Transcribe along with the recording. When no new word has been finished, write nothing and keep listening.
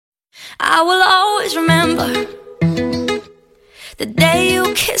I will always remember the day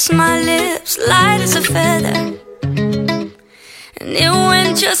you kissed my lips, light as a feather. And it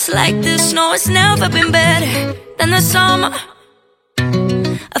went just like this. No, it's never been better than the summer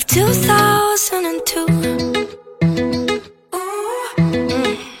of 2002.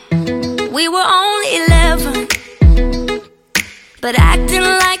 We were only 11, but acting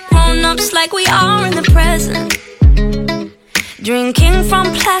like grown-ups, like we are in the present. Drinking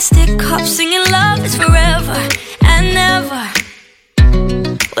from plastic cups, singing love is forever and never.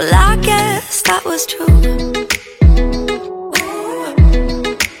 Well, I guess that was true.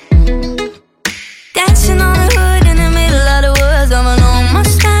 Dancing on the hood in the middle of the woods of an old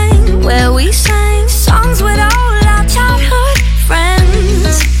Mustang, where we sang songs with all our childhood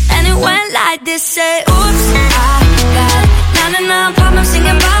friends. And it went like this, say, oops, I got 99 problems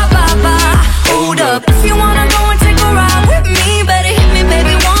singing bye, bye, bye. Hold up, if you wanna go and take a ride with me, better hit me,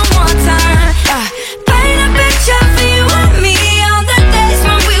 baby, one more time. Paint a picture for you and me on the days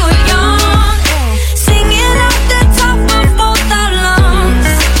when we were young, singing at the top of both our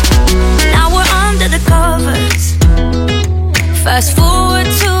lungs. Now we're under the covers. Fast forward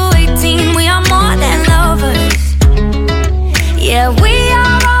to 18, we are more than lovers. Yeah, we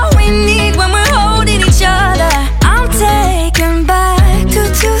are all we need when we're holding each other. I'm taken back to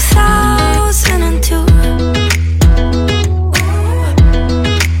 2002.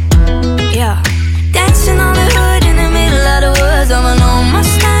 Yeah, dancing on the hood in the middle of the woods of an old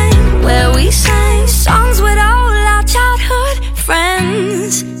Mustang, where we sang songs with all our childhood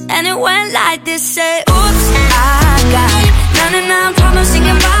friends. And it went like this, say, oops, I got 99 problems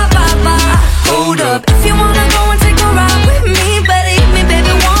singing bye, bye, bye. Hold up, if you wanna go and take a ride with me, better hit me,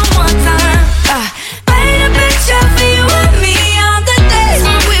 baby, one more time. Paint a picture for you and me on the days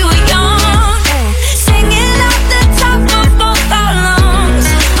when we were young, singing at the top of both our lungs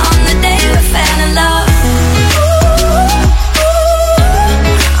on the day we fell in love.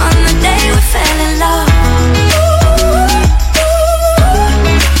 On the day we fell in love.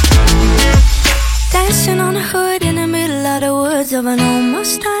 Dancing on the hood in the middle of the woods of an old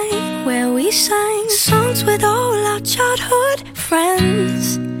Mustang, where we sang songs with all our childhood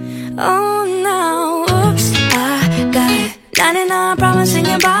friends. Oh, now, oops, I got 99 problems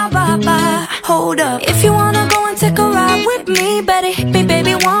singing bye, bye, bye. Hold up, if you wanna go and take a ride with me, better hit me,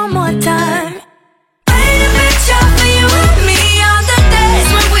 baby, one more time. Paint a picture for you and me on the days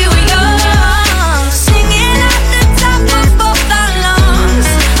when we were young, singing at the top of both our lungs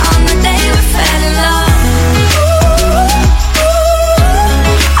on the day we fell in love.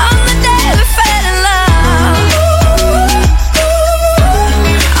 On the day we fell in love.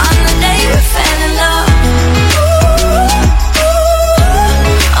 On the day we fell in love.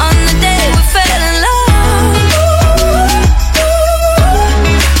 On the day we fell in love.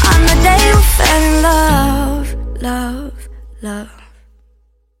 On the day we fell in love. Love, love.